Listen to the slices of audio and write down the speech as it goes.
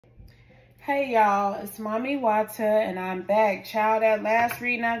Hey y'all, it's Mami Wata and I'm back. Child, that last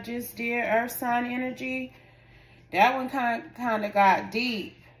reading I just did, Earth sign energy, that one kind of got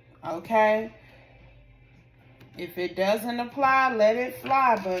deep, okay? If it doesn't apply, let it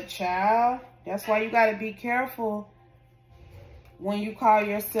fly. But child, that's why you got to be careful when you call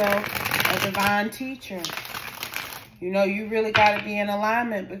yourself a divine teacher. You know, you really got to be in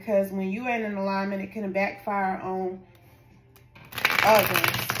alignment, because when you ain't in alignment, it can backfire on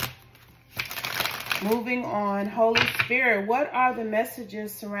others. Moving on, Holy Spirit, what are the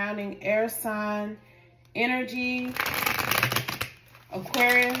messages surrounding air sign energy,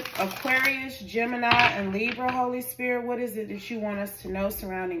 Aquarius, Gemini, and Libra? Holy Spirit, what is it that you want us to know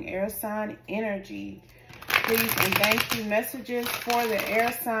surrounding air sign energy? Please and thank you. Messages for the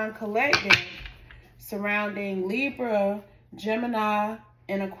air sign collective surrounding Libra, Gemini,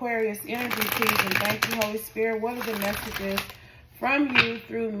 and Aquarius energy. Please and thank you, Holy Spirit. What are the messages from you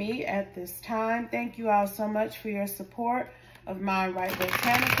through me at this time? Thank you all so much for your support of Mind Right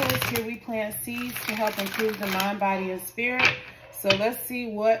Botanicals. Here we plant seeds to help improve the mind, body, and spirit. So let's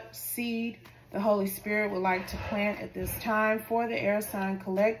see what seed the Holy Spirit would like to plant at this time for the air sign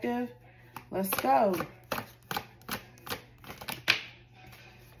collective. Let's go.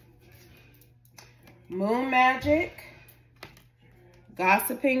 Moon magic,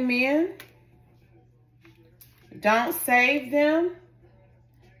 gossiping men. Don't save them.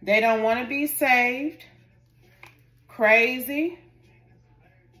 They don't want to be saved. Crazy.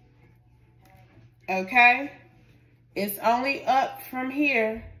 Okay? It's only up from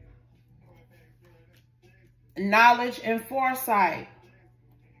here. Knowledge and foresight.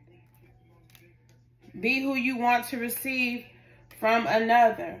 Be who you want to receive from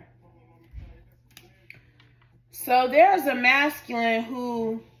another. So there's a masculine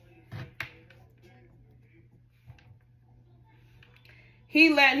who he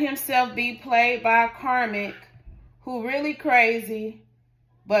let himself be played by a karmic who really crazy,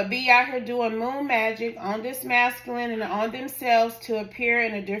 but be out here doing moon magic on this masculine and on themselves to appear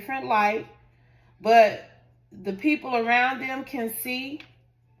in a different light. But the people around them can see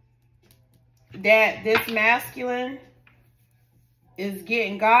that this masculine is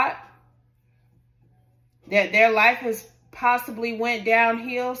getting got, that their life has possibly went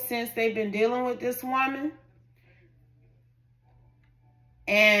downhill since they've been dealing with this woman.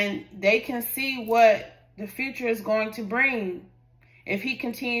 And they can see what the future is going to bring if he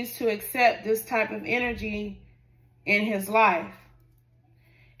continues to accept this type of energy in his life.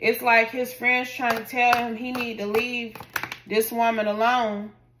 It's like his friends trying to tell him he need to leave this woman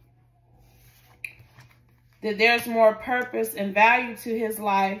alone, that there's more purpose and value to his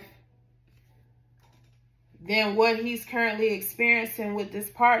life than what he's currently experiencing with this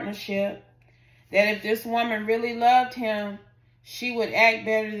partnership. That if this woman really loved him, she would act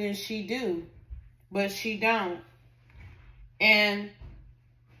better than she do, but she don't. And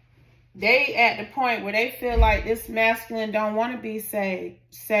they at the point where they feel like this masculine don't want to be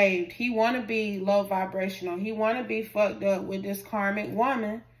saved. He want to be low vibrational. He want to be fucked up with this karmic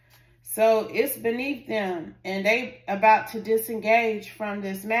woman. So it's beneath them, and they about to disengage from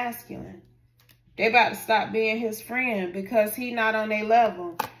this masculine. They about to stop being his friend because he not on their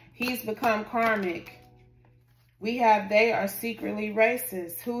level. He's become karmic. We have they are secretly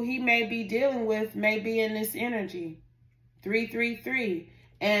racist. Who he may be dealing with may be in this energy. 333.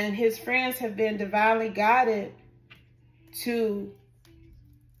 And his friends have been divinely guided to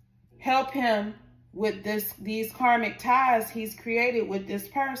help him with these karmic ties he's created with this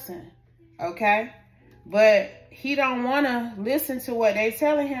person. Okay? But he don't want to listen to what they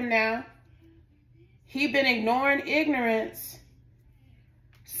telling him now. He been ignoring ignorance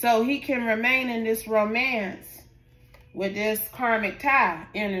so he can remain in this romance with this karmic tie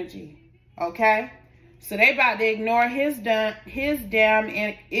energy. Okay? So they about to ignore his damn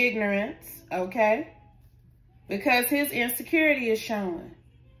ignorance, okay? Because his insecurity is showing.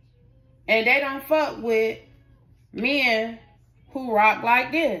 And they don't fuck with men who rock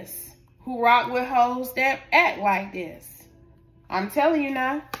like this. Who rock with hoes that act like this. I'm telling you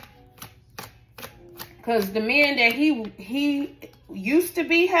now. Because the men that he used to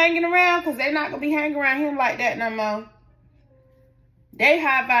be hanging around, because they're not going to be hanging around him like that no more. They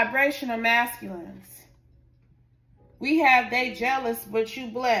high vibrational masculines. We have they jealous, but you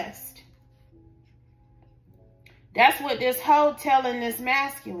blessed. That's what this hoe telling this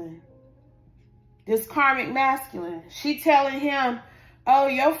masculine. This karmic masculine. She telling him, oh,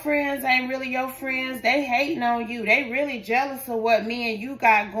 your friends ain't really your friends. They hating on you. They really jealous of what me and you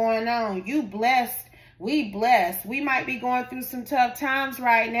got going on. You blessed. We blessed. We might be going through some tough times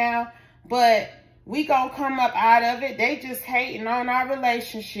right now, but We gonna come up out of it. They just hating on our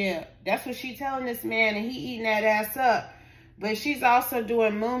relationship. That's what she telling this man, and he eating that ass up. But she's also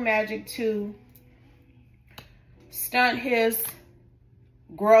doing moon magic to stunt his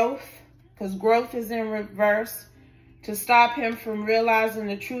growth, because growth is in reverse, to stop him from realizing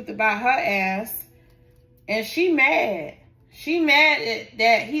the truth about her ass. And she mad. She mad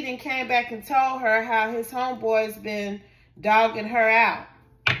that he done came back and told her how his homeboy's been dogging her out,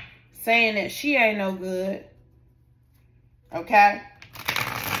 saying that she ain't no good, okay?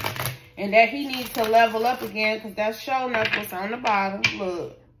 And that he needs to level up again, because that's show knuckles on the bottom.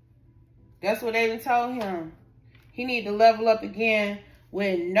 Look, that's what they done told him. He need to level up again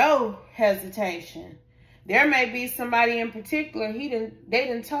with no hesitation. There may be somebody in particular they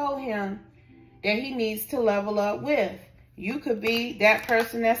done told him that he needs to level up with. You could be that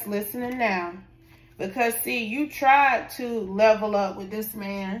person that's listening now. Because, see, you tried to level up with this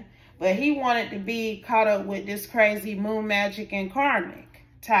man, but he wanted to be caught up with this crazy moon magic and karmic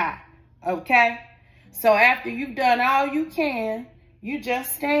tie, okay? So after you've done all you can, you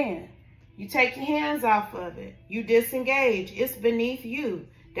just stand. You take your hands off of it. You disengage. It's beneath you.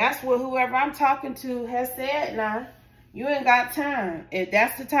 That's what whoever I'm talking to has said now. You ain't got time. If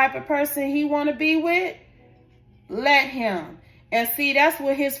that's the type of person he want to be with, let him. And see, that's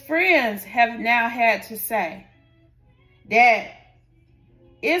what his friends have now had to say. That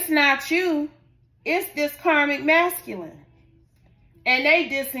it's not you, it's this karmic masculine. And they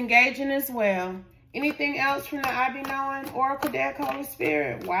disengaging as well. Anything else from the I Be Knowing Oracle deck, Holy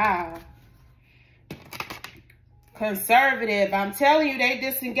Spirit? Wow. Conservative. I'm telling you, they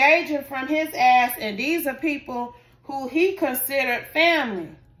disengaging from his ass. And these are people who he considered family.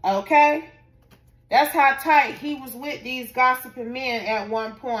 Okay? That's how tight he was with these gossiping men at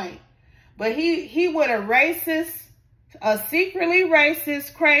one point. But he with a secretly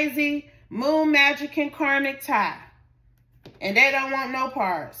racist, crazy, moon magic and karmic tie. And they don't want no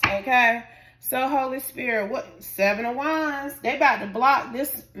parts, okay? So, Holy Spirit, what? 7 of Wands. They about to block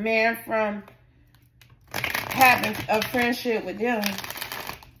this man from having a friendship with them.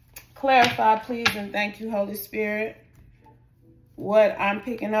 Clarify, please, and thank you, Holy Spirit. What I'm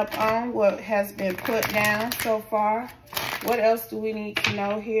picking up on, what has been put down so far. What else do we need to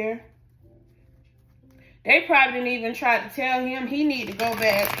know here? They probably didn't even try to tell him he need to go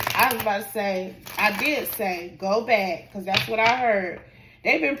back. I was about to say, I did say, go back, because that's what I heard.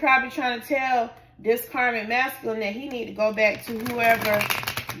 They've been probably trying to tell this karmic masculine that he need to go back to whoever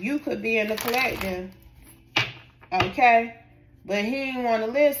you could be in the collective. Okay? But he didn't want to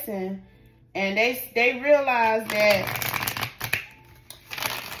listen. And they realized that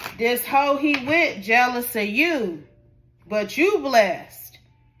this hoe he with jealous of you, but you blessed.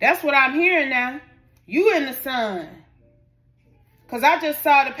 That's what I'm hearing now. You in the sun. Because I just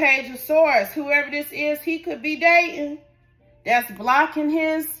saw the Page of Swords. Whoever this is, he could be dating. That's blocking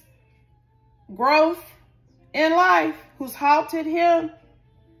his growth in life. Who's halted him.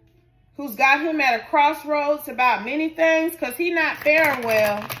 Who's got him at a crossroads about many things. Because he not faring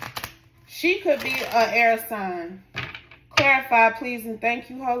well. She could be an air sign. Clarify, please, and thank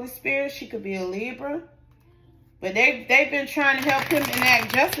you, Holy Spirit. She could be a Libra. But they've been trying to help him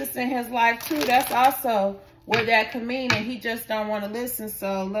enact justice in his life, too. That's also what that could mean, and he just don't want to listen.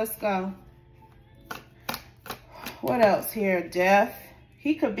 So let's go. What else here? Death.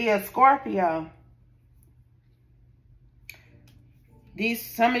 He could be a Scorpio.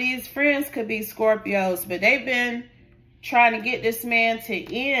 Some of these friends could be Scorpios, but they've been trying to get this man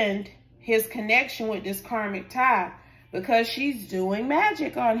to end his connection with this karmic tie. Because she's doing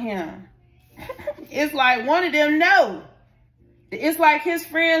magic on him. It's like one of them know. It's like his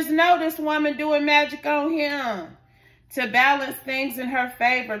friends know this woman doing magic on him. To balance things in her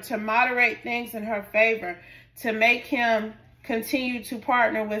favor. To moderate things in her favor. To make him continue to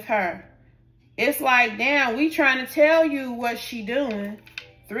partner with her. It's like, damn, we trying to tell you what she doing.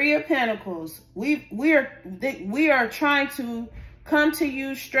 3 of Pentacles. We are trying to come to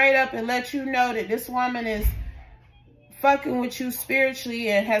you straight up and let you know that this woman is fucking with you spiritually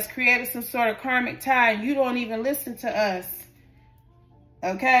and has created some sort of karmic tie, and you don't even listen to us.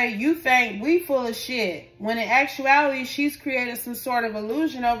 Okay? You think we full of shit. When in actuality, she's created some sort of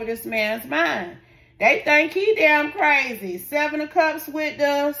illusion over this man's mind. They think he damn crazy. 7 of Cups with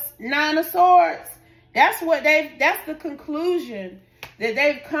the 9 of Swords. That's the conclusion that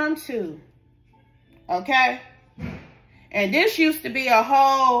they've come to. Okay? And this used to be a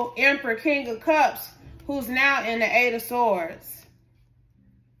whole Emperor King of Cups who's now in the 8 of Swords.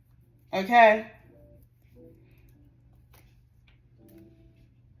 Okay?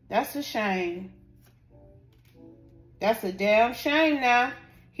 That's a shame. That's a damn shame now.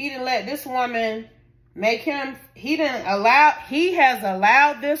 He didn't let this woman make him, he has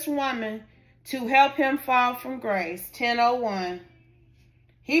allowed this woman to help him fall from grace. 1001.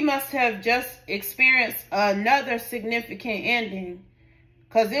 He must have just experienced another significant ending,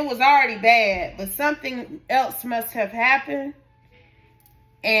 because it was already bad, but something else must have happened.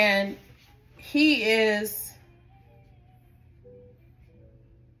 And he is,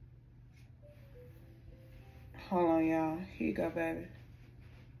 hold on, y'all. Here you go, baby.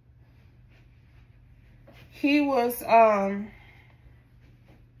 He was,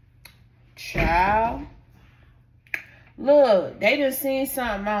 child. Look, they just seen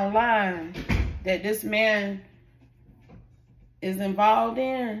something online that this man is involved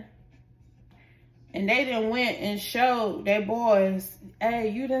in. And they done went and showed their boys,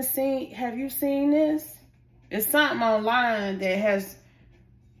 hey, have you seen this? It's something online that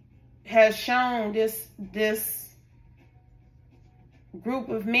has shown this group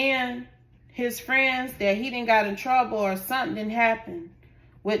of men, his friends, that he done got in trouble or something happened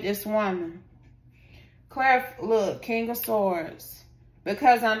with this woman. Look, King of Swords.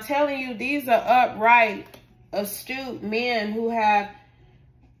 Because I'm telling you, these are upright, astute men who have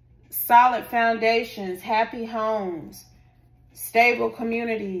solid foundations, happy homes, stable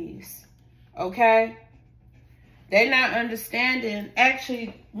communities. Okay? They're not understanding.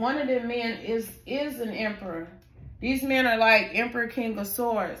 Actually, one of them men is an emperor. These men are like Emperor King of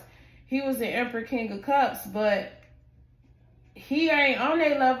Swords. He was the Emperor King of Cups, but he ain't on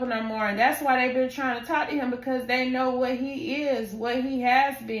their level no more. And that's why they've been trying to talk to him, because they know what he is, what he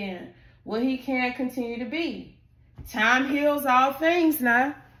has been, what he can continue to be. Time heals all things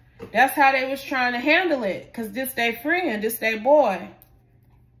now. That's how they was trying to handle it, because this their friend, this their boy.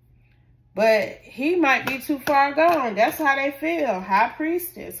 But he might be too far gone. That's how they feel, High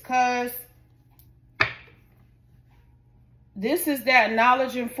Priestess, because this is that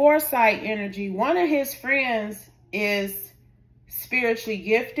knowledge and foresight energy. One of his friends is spiritually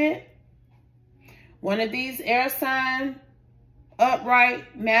gifted. One of these air sign,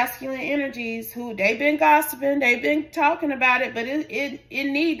 upright, masculine energies who they've been gossiping, they've been talking about it, but it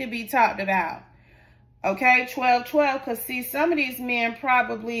need to be talked about. Okay, 1212, because see, some of these men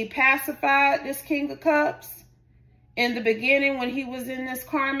probably pacified this King of Cups in the beginning when he was in this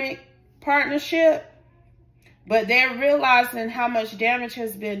karmic partnership, but they're realizing how much damage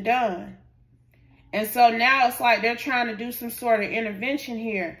has been done. And so now it's like they're trying to do some sort of intervention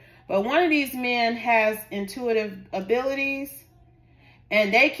here. But one of these men has intuitive abilities,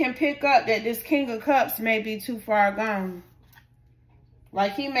 and they can pick up that this King of Cups may be too far gone.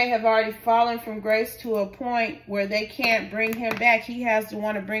 Like he may have already fallen from grace to a point where they can't bring him back. He has to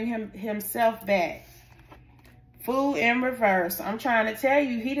want to bring himself back. Fool in reverse. I'm trying to tell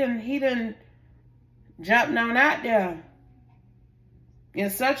you, he didn't jump on out there in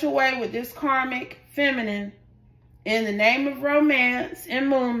such a way with this karmic feminine in the name of romance and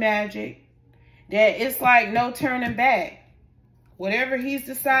moon magic that it's like no turning back. Whatever he's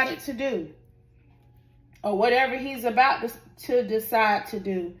decided to do, or whatever he's about to decide to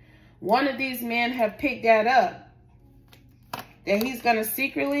do, one of these men have picked that up. That he's going to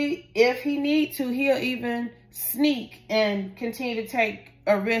secretly, if he need to, he'll even sneak and continue to take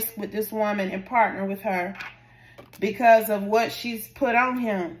a risk with this woman and partner with her because of what she's put on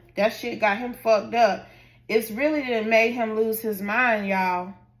him. That shit got him fucked up. It's really that made him lose his mind,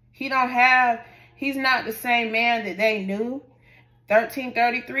 y'all. He's not the same man that they knew.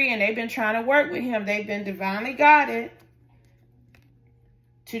 1333, and they've been trying to work with him. They've been divinely guided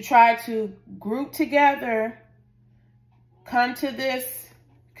to try to group together, come to this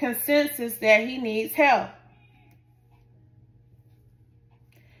consensus that he needs help.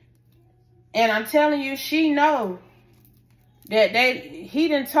 And I'm telling you, she know that he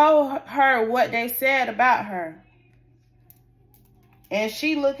done told her what they said about her. And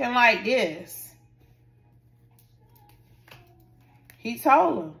she looking like this. He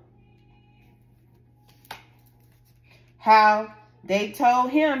told her how they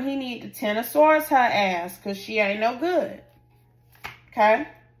told him he need to 10 of swords her ass because she ain't no good. Okay?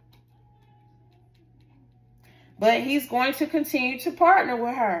 But he's going to continue to partner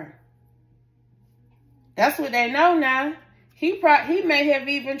with her. That's what they know now. He may have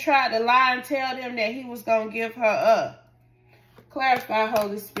even tried to lie and tell them that he was going to give her up. Clarify,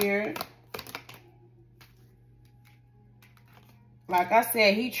 Holy Spirit. Like I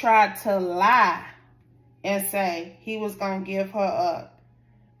said, he tried to lie and say he was going to give her up.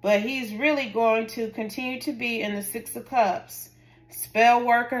 But he's really going to continue to be in the Six of Cups, spell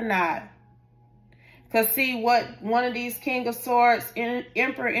work or not. Because see, what one of these King of Swords,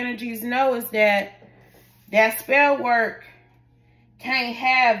 Emperor energies know is that spell work can't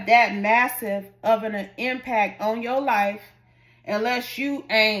have that massive of an impact on your life unless you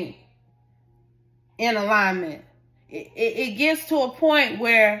ain't in alignment. It gets to a point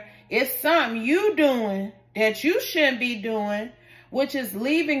where it's something you doing that you shouldn't be doing, which is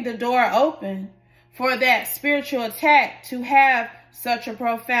leaving the door open for that spiritual attack to have such a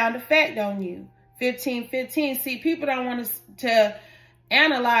profound effect on you. 1515. See, people don't want to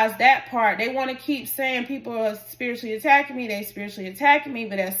analyze that part. They want to keep saying people are spiritually attacking me. They spiritually attacking me.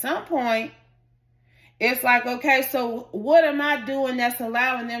 But at some point, it's like, okay, so what am I doing that's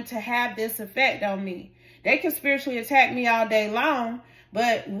allowing them to have this effect on me? They can spiritually attack me all day long,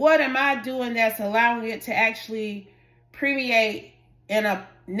 but what am I doing that's allowing it to actually permeate in a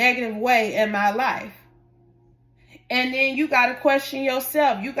negative way in my life? And then you got to question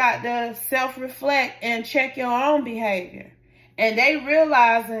yourself. You got to self-reflect and check your own behavior. And they've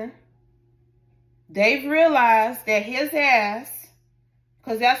realized that his ass,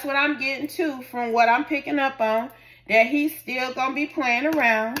 because that's what I'm getting to from what I'm picking up on, that he's still going to be playing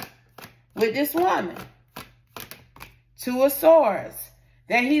around with this woman. Two of Swords.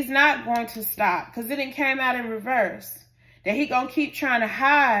 That he's not going to stop because it didn't came out in reverse. That he going to keep trying to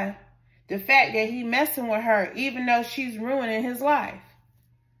hide the fact that he messing with her even though she's ruining his life.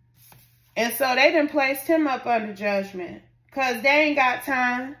 And so they done placed him up under judgment because they ain't got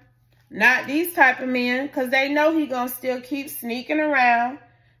time. Not these type of men, because they know he going to still keep sneaking around,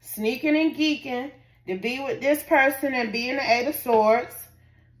 sneaking and geeking to be with this person and be in the Eight of Swords.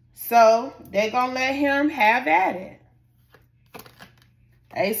 So they going to let him have at it.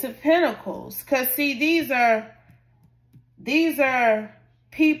 Ace of Pentacles. Because see, these are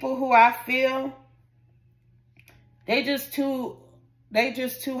people who I feel they just too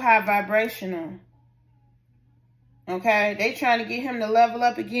high vibrational. Okay, they trying to get him to level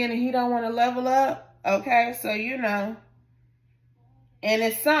up again and he don't want to level up. Okay, so you know. And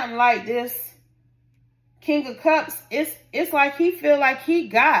it's something like this King of Cups, it's like he feel like he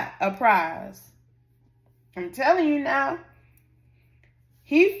got a prize. I'm telling you now.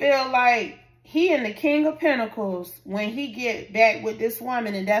 He feel like he in the King of Pentacles when he get back with this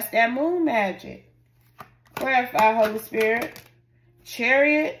woman, and that's that moon magic. Clarify, Holy Spirit.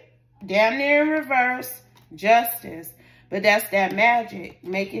 Chariot, damn near in reverse, Justice. But that's that magic,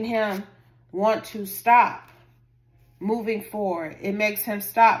 making him want to stop moving forward. It makes him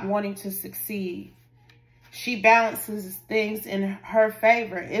stop wanting to succeed. She balances things in her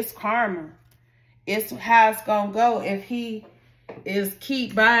favor. It's karma. It's how it's going to go if he is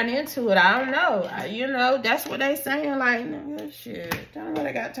keep buying into it. I don't know. You know, that's what they saying. Like, nigga, shit. Don't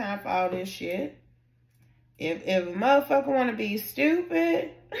nobody got time for all this shit. If a motherfucker want to be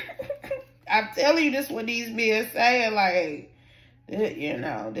stupid, I'm telling you, this what these men saying. Like, you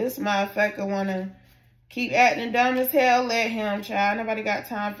know, this motherfucker want to keep acting dumb as hell. Let him, child. Nobody got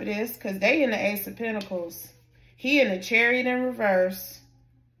time for this. Because they in the Ace of Pentacles. He in the Chariot in reverse.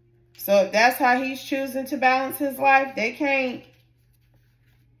 So if that's how he's choosing to balance his life, they can't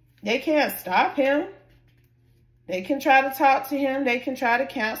stop him. They can try to talk to him. They can try to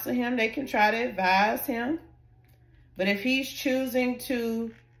counsel him. They can try to advise him. But if he's choosing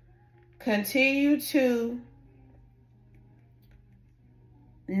to continue to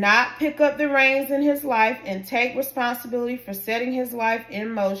not pick up the reins in his life and take responsibility for setting his life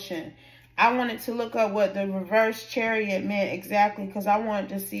in motion. I wanted to look up what the reverse Chariot meant exactly because I wanted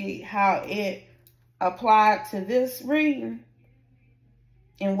to see how it applied to this reading.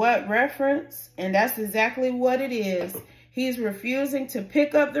 In what reference? And that's exactly what it is. He's refusing to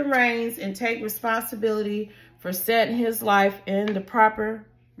pick up the reins and take responsibility for setting his life in the proper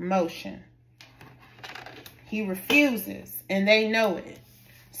motion. He refuses, and they know it.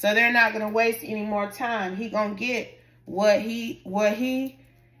 So they're not going to waste any more time. He going to get what he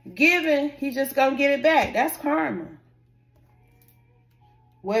given. He just going to get it back. That's karma.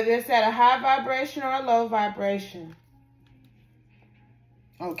 Whether it's at a high vibration or a low vibration.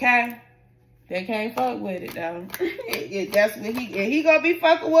 Okay? They can't fuck with it, though. That's what he gonna be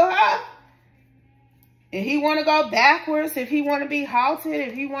fucking with her. If he want to go backwards, if he want to be halted,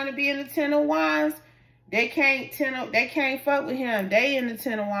 if he want to be in the Ten of Wands, they can't fuck with him. They in the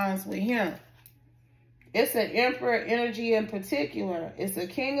Ten of Wands with him. It's an Emperor energy in particular. It's a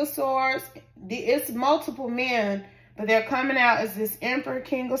King of Swords. It's multiple men, but they're coming out as this Emperor,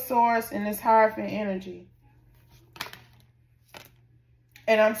 King of Swords, and this Hierophant energy.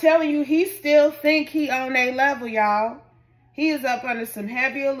 And I'm telling you, he still think he on a level, y'all. He is up under some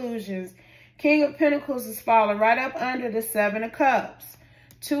heavy illusions. King of Pentacles is falling right up under the Seven of Cups.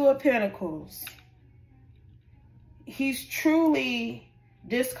 Two of Pentacles. He's truly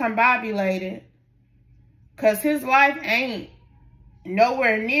discombobulated because his life ain't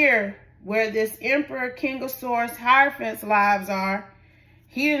nowhere near where this Emperor, King of Swords, Hierophant's lives are.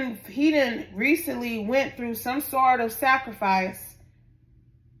 He didn't recently went through some sort of sacrifice,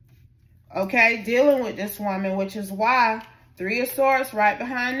 okay, dealing with this woman, which is why Three of Swords right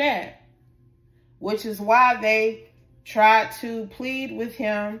behind that, which is why they tried to plead with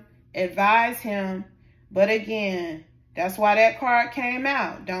him, advise him. But again, that's why that card came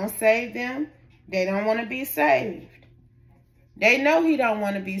out. Don't save them. They don't want to be saved. They know he don't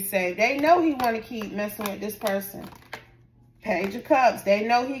want to be saved. They know he want to keep messing with this person. Page of Cups. They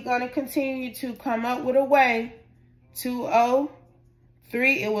know he going to continue to come up with a way.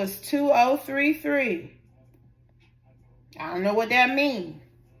 203. It was 2033. I don't know what that means.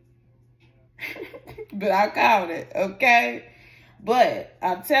 But I called it, okay? But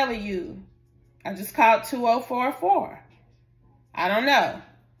I'm telling you, I just called 2044. I don't know.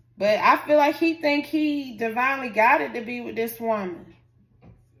 But I feel like he think he divinely got it to be with this woman.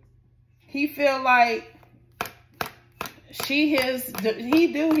 He feel like he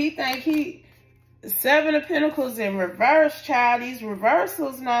think he, Seven of Pentacles in reverse, child. These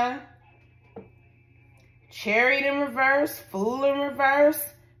reversals now. Chariot in reverse, Fool in reverse,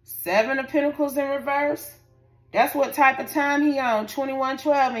 Seven of Pentacles in reverse. That's what type of time he on,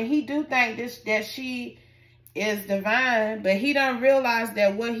 2112. And he do think that she is divine, but he don't realize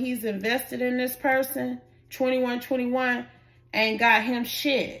that what he's invested in this person, 2121, ain't got him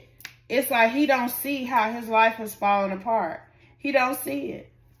shit. It's like he don't see how his life is falling apart. He don't see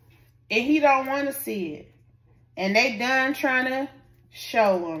it. And he don't want to see it. And they done trying to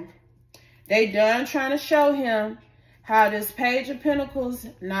show him. They done trying to show him how this Page of Pentacles,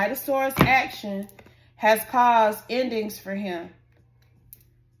 Knight of Swords action has caused endings for him.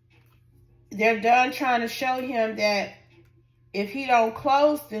 They're done trying to show him that if he don't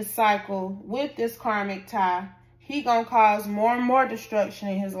close this cycle with this karmic tie, he gonna cause more and more destruction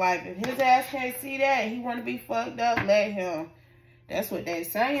in his life. If his ass can't see that, he want to be fucked up, let him. That's what they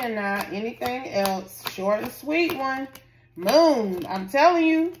saying now. Anything else? Short and sweet one. Moon. I'm telling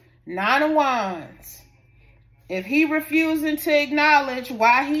you. Nine of Wands. If he refusing to acknowledge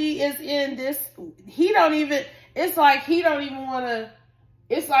why he is in this, he don't even, it's like he don't even want to,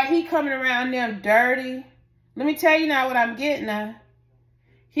 it's like he coming around them dirty. Let me tell you now what I'm getting at.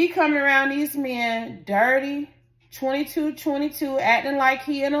 He coming around these men dirty, 22, acting like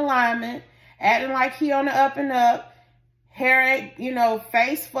he in alignment, acting like he on the up and up, hair, you know,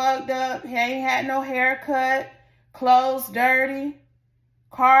 face fucked up, he ain't had no haircut, clothes dirty,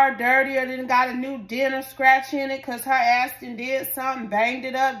 car dirtier than got a new dent or scratch in it because her ass done did something, banged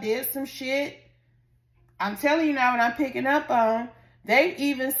it up, did some shit. I'm telling you now what I'm picking up on. They've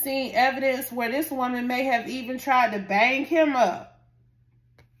even seen evidence where this woman may have even tried to bang him up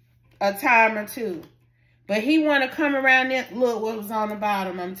a time or two. But he want to come around them. Look what was on the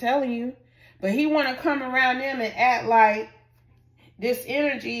bottom, I'm telling you. But he want to come around them and act like this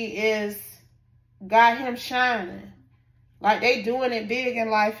energy is got him shining. Like they doing it big in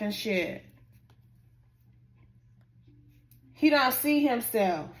life and shit. He don't see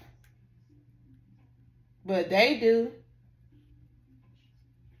himself. But they do.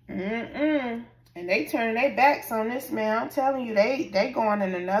 And they turning their backs on this man. I'm telling you, they going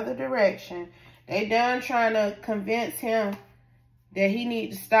in another direction. They done trying to convince him that he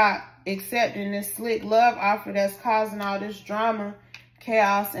need to stop accepting this slick love offer that's causing all this drama,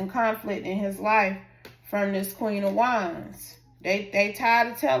 chaos, and conflict in his life from this Queen of Wands. They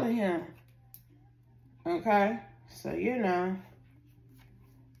tired of telling him. Okay? So, you know.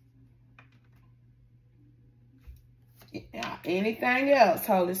 Anything else,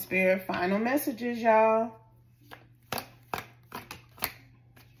 Holy Spirit? Final messages, y'all.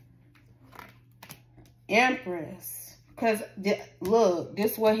 Empress. Because, look,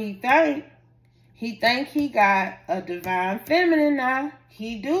 this what he think. He think he got a divine feminine now.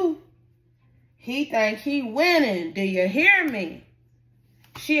 He do. He think he winning. Do you hear me?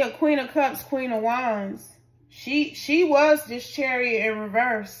 She a Queen of Cups, Queen of Wands. She was this Chariot in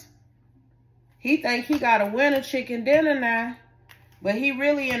reverse. He think he got a winner chicken dinner now. But he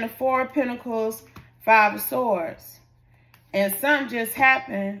really in the Four of Pentacles, Five of Swords. And something just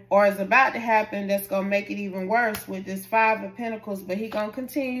happened or is about to happen that's going to make it even worse with this Five of Pentacles. But he going to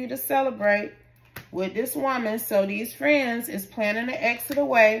continue to celebrate with this woman. So these friends is planning to exit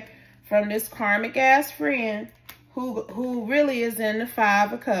away from this karmic ass friend who really is in the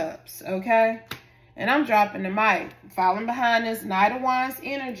Five of Cups. Okay? And I'm dropping the mic. Falling behind this Knight of Wands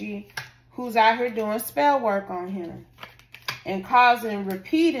energy who's out here doing spell work on him and causing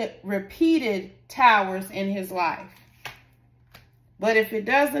repeated towers in his life. But if it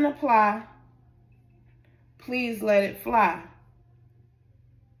doesn't apply, please let it fly.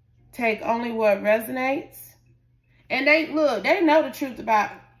 Take only what resonates. And they know the truth about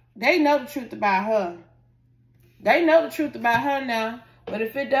her. They know the truth about her now. But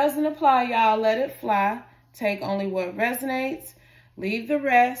if it doesn't apply, y'all, let it fly. Take only what resonates. Leave the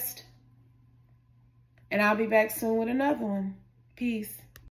rest. And I'll be back soon with another one. Peace.